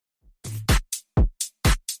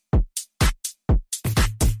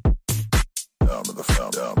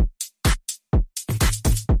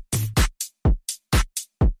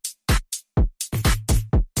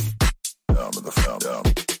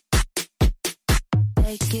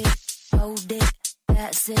Take it, hold it,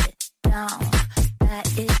 pass it down.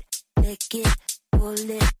 Pat it, lick it, pull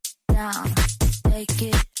it down. Take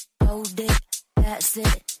it, hold it, pass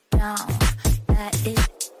it down. Pat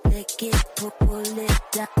it, lick it, pull it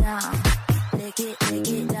down. Lick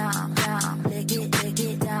it down, down. Lick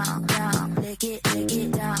it down, down. Lick it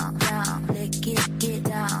down, down. Lick it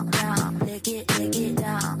down, down. Lick it down, down. Lick it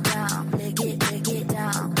down, down. Lick it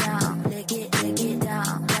down, down. Lick it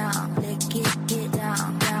down, down. Lick it down, down. Lick it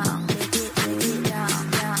down, down. Lick it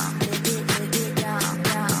down,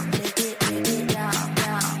 down. Lick it down, down. Lick it down, down. Lick it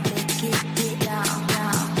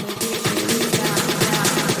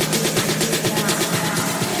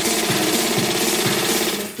down.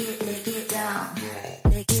 Lick it down.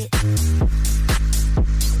 Lick it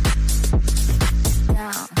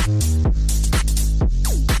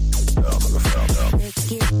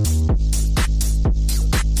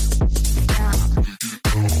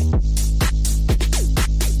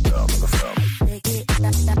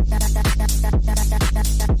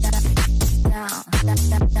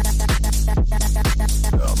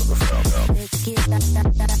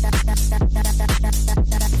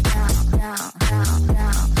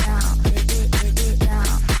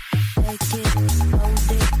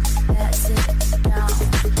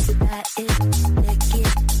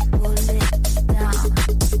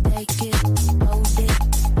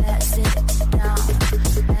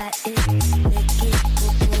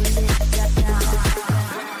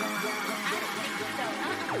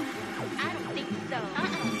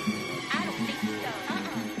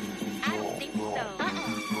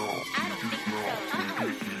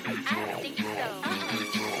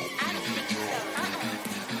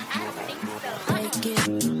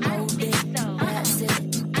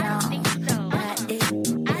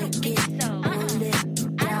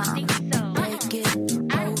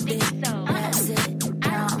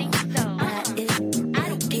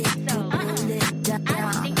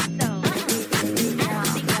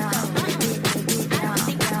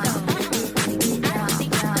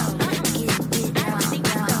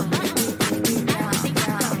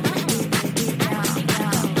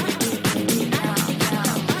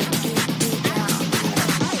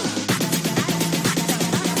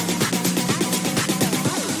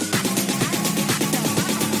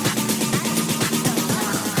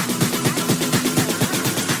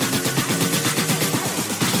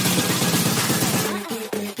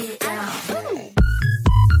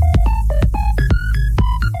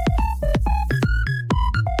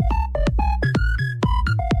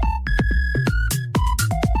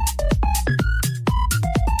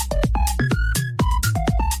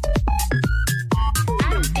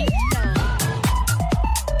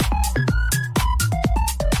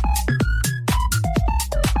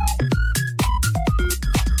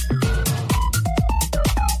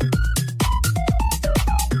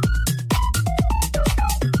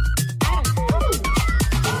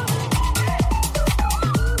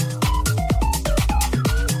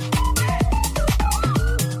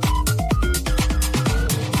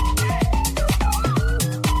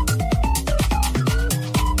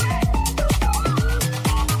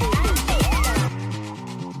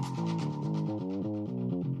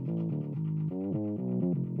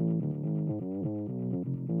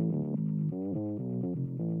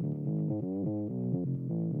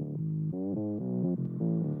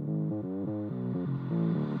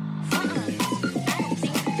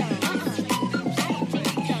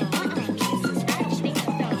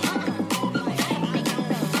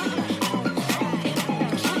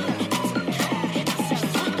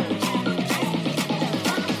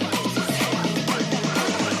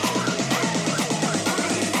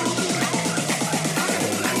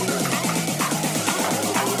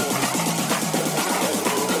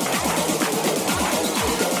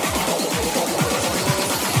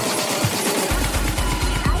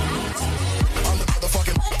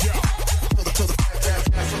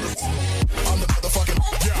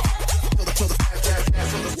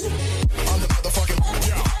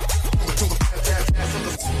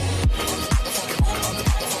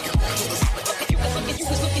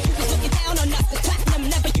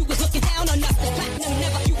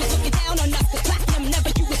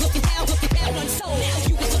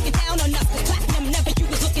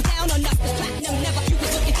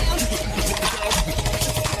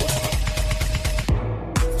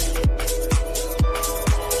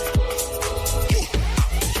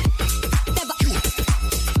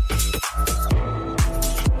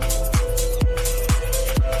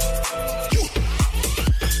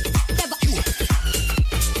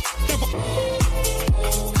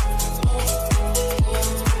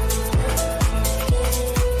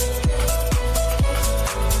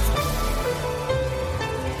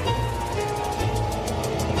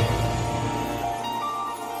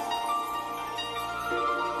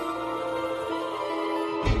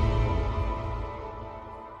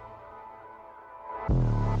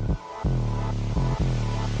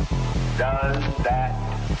Does that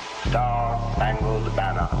star-spangled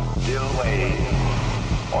banner still wave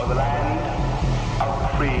o'er the land of the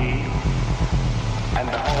free and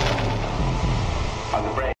the home of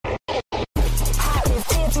the brave?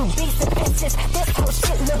 This whole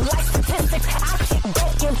shit look like statistics. I keep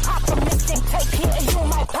breaking optimistic. Take care and you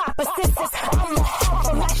might pop assistance. I'm a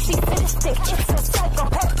harper like she's sadistic. It's a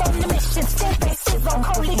psychopath on the mission. Still bases on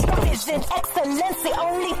holy division. Excellency,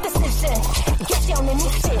 only decision. Get you on the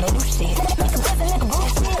new shit. Make a present like a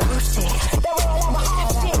bullshit. That world have a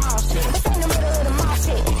hard shit. It's in the middle of the mob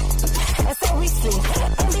shit. And so we sleep.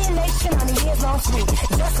 NBA nation on a years-long sweep.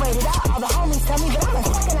 Just wait it out. All the homies tell me that I'm a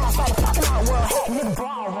fucking outside the fucking out world. Hey, nigga,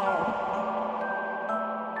 ball.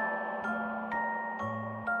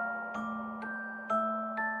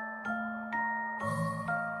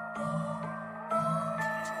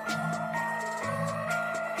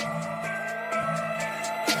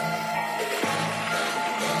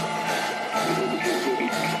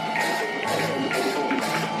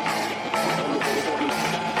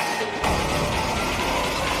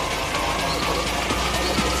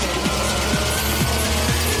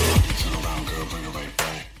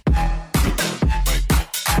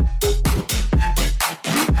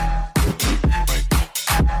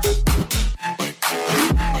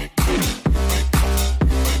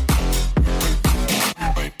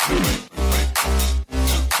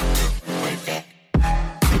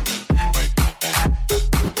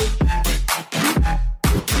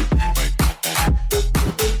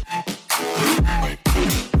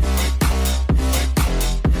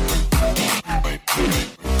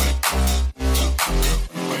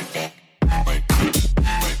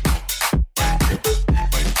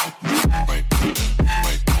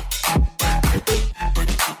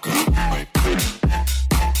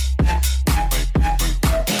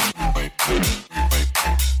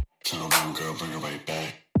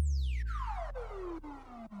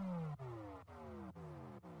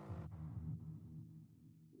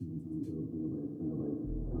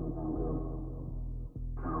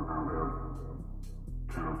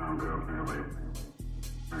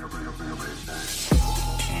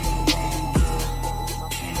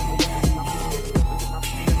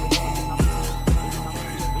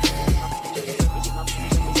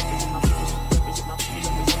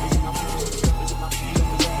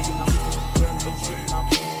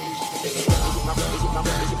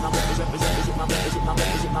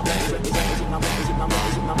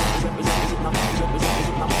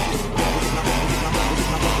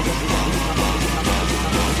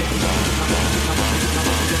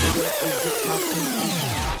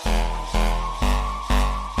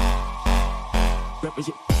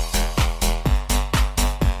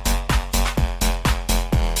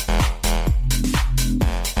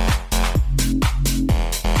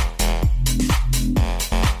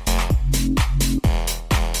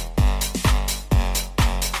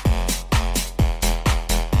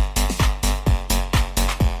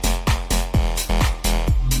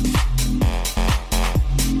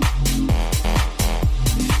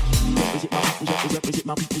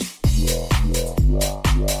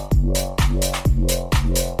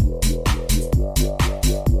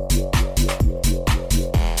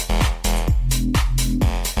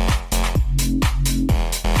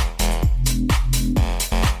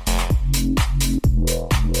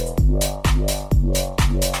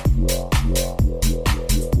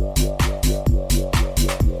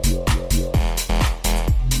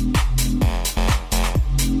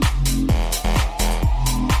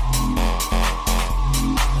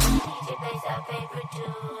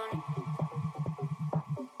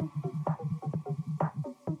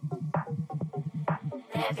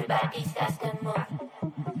 Everybody starts to move.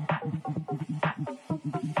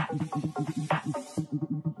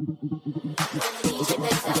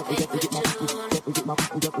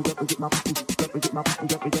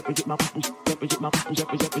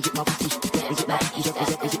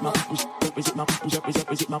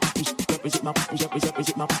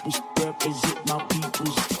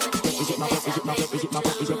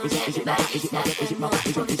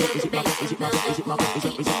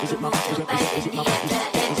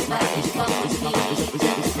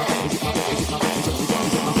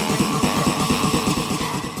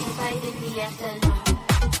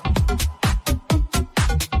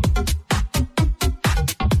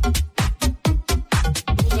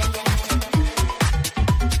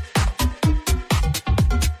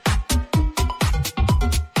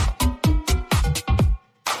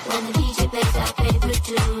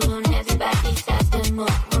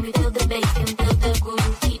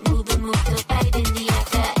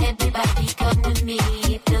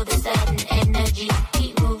 Feel the sudden energy.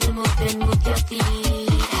 Keep moving, moving with your feet.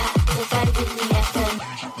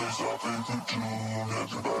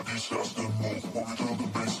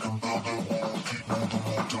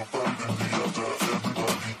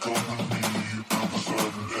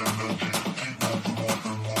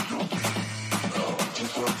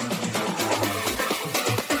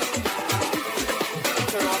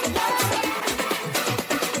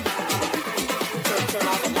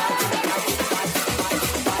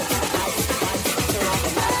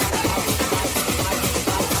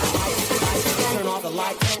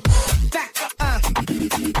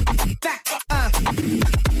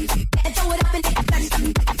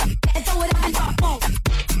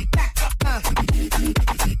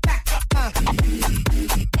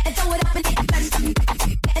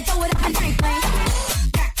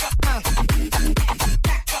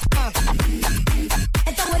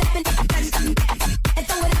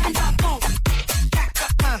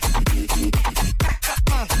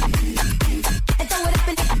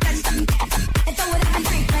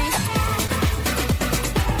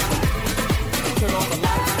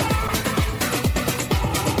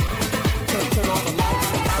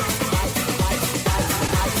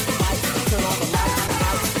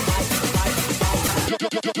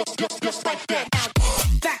 Just like that. Now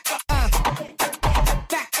back up,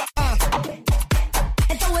 back up,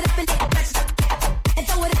 and throw it up and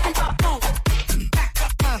throw it up and up, boom. Back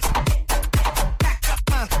up, back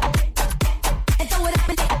up, and throw it up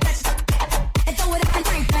and throw it up and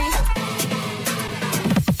bang bang.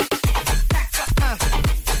 Back up,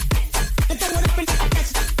 and throw it up and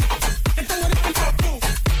throw it up and up, boom.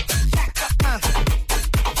 Back up, back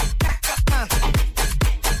up,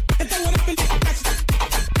 and throw it up and throw it up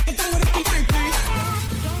and bang bang.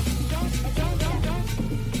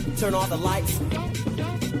 Turn off the lights.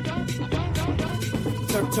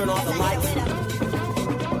 Turn off the lights.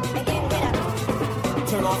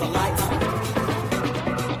 Turn off the lights.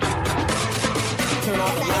 Turn off the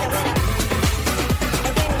lights.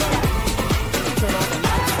 Turn off the lights. Turn off the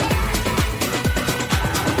lights.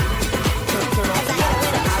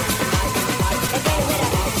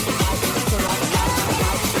 Turn off the lights. Turn off the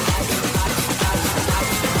lights.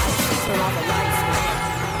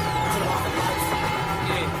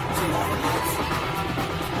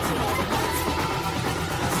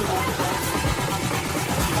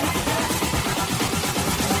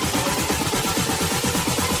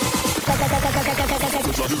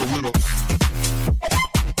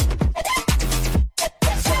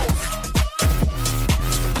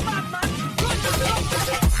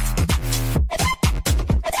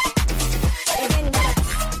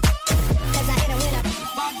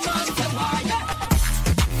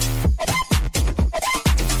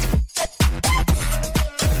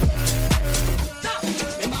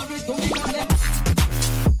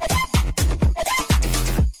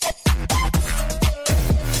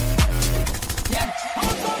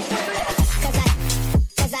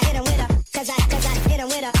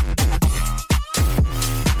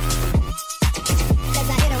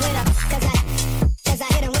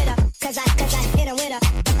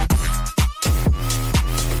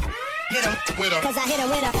 Cause I hit him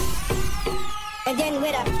with her, and then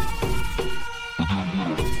with her.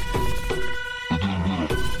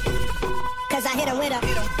 Cause I hit him with her,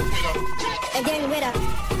 and then with her.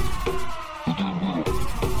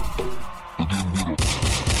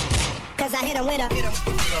 Cause I hit him with her,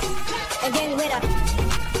 and then with her.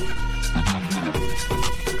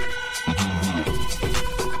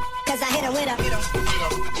 Cause I hit him with her,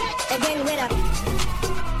 and then with her.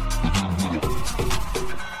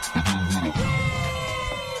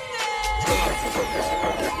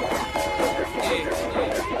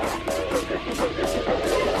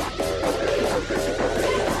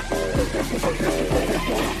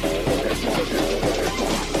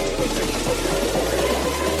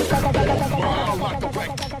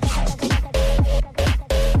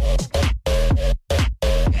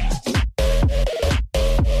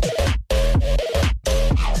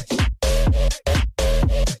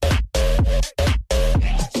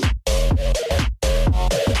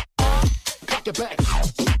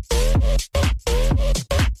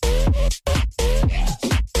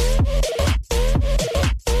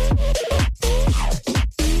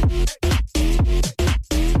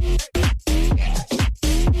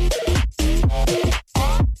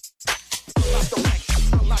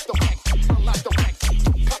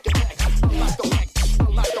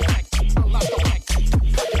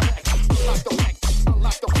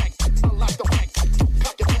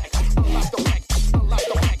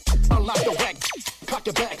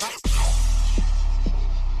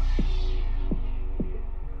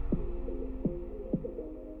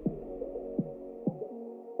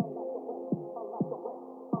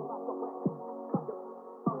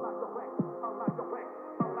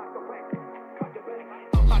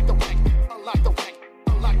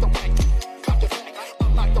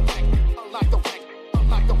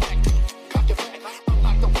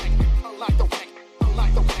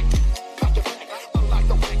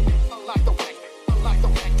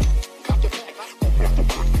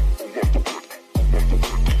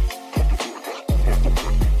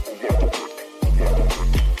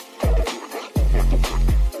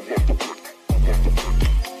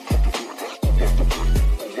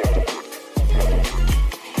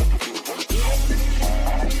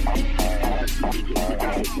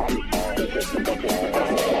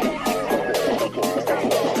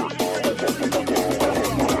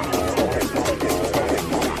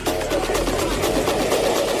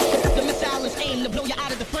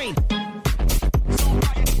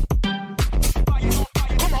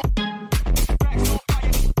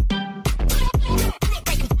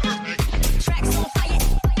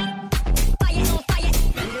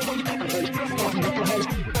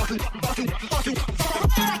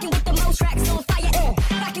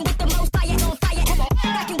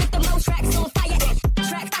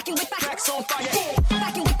 on fire.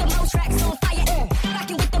 Rocking with the most tracks on fire.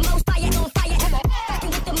 Rocking with the most fire on fire. Rocking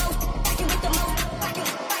with the most, rocking with the most,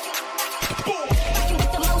 rocking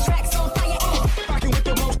with the most tracks on fire. Rocking with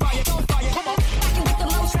the most fire on fire. Come on. Rocking with the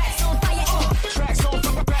most tracks on fire. Tracks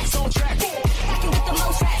on track. Rocking with the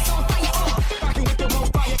most tracks on fire. Rocking with the most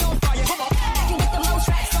fire on fire. Come on. Rocking with the most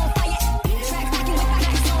tracks on fire. Tracks rocking with the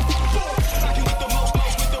tracks on fire. Rocking with the most,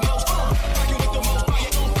 with the most. Rocking with the most fire on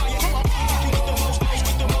fire. Come on. Rocking with the most,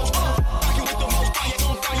 with the most. Rocking with the most fire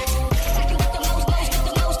on fire. Rocking with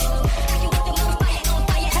the most, with the most. Rocking with the most fire on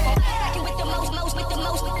fire. Rocking with the most, with the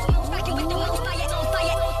most. Rocking with the most fire on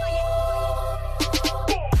fire.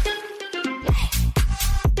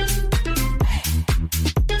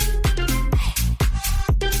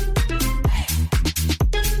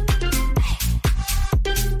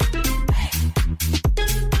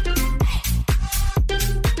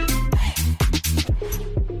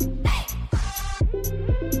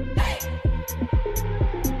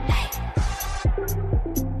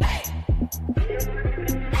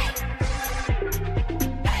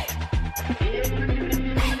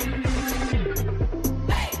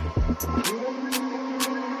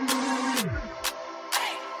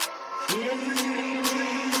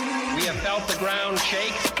 We have felt the ground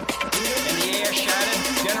shake and the air shattered,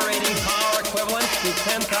 generating power equivalent to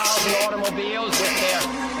 10,000 automobiles with their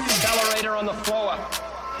accelerator on the floor.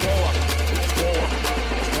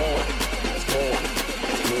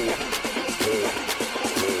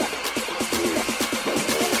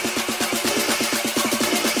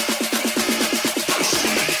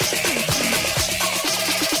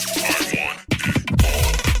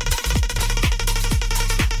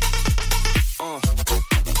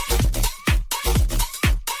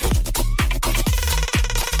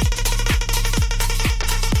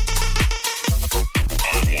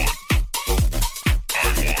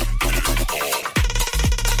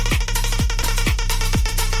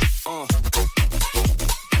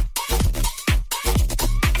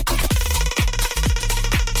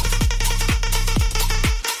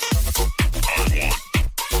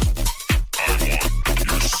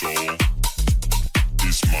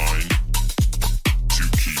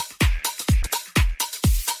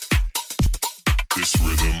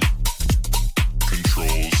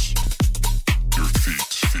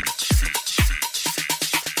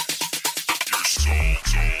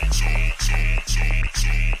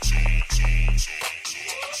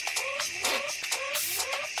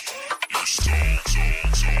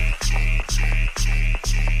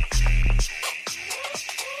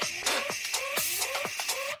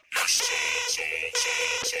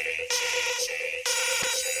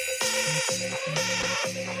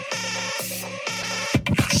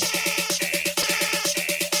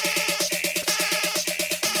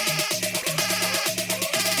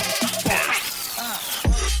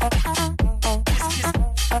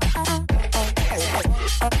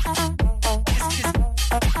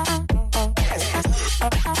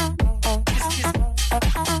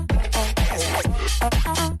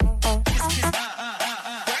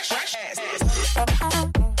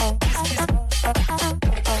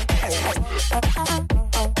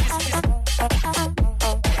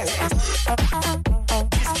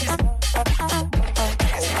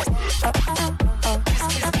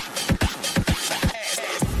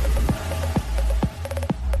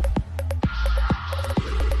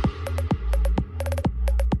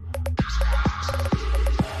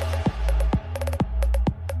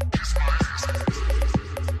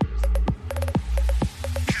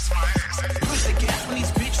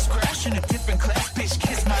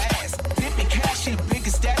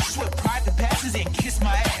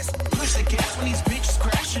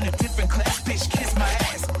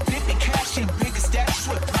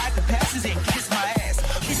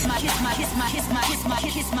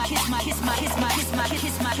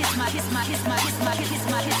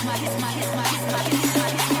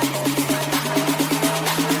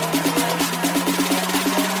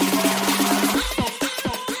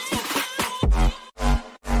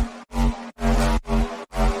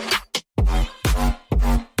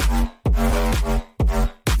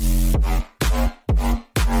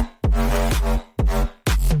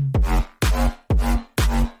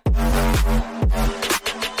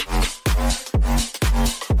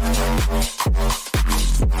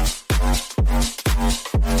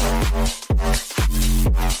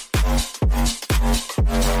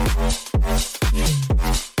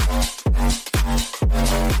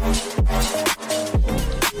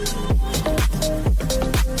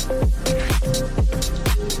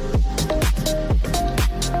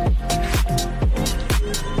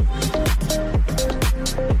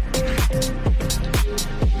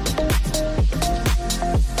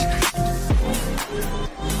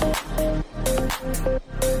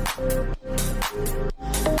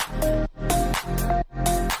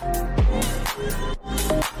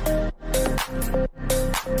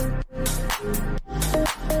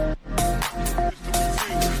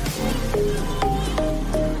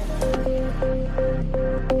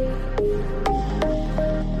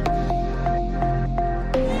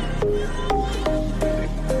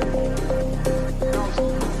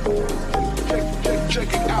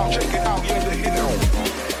 check it out, yeah, the hit house.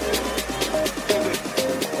 Yeah, the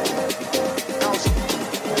house.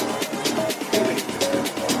 Yeah, the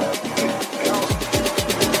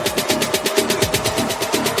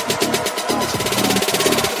house.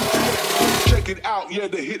 Check it out, yeah,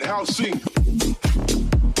 the hit house scene.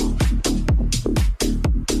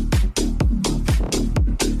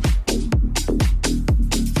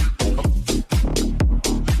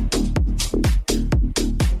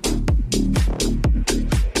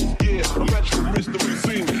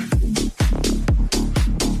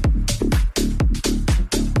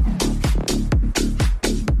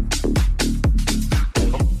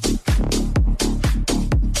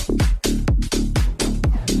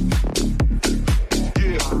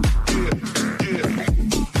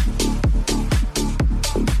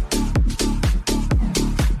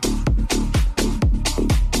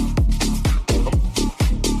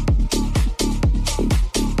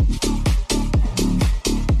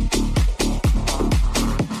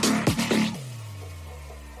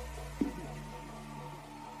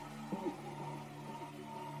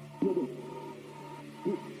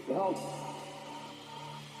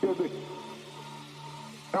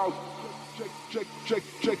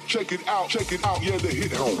 Check it out, yeah, the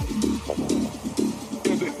hit home.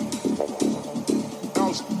 Yeah, the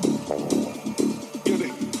house. Yeah, the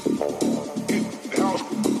hit house.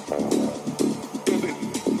 Yeah, the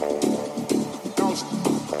house.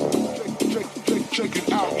 Check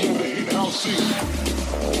it out, yeah, the hit house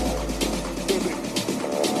scene.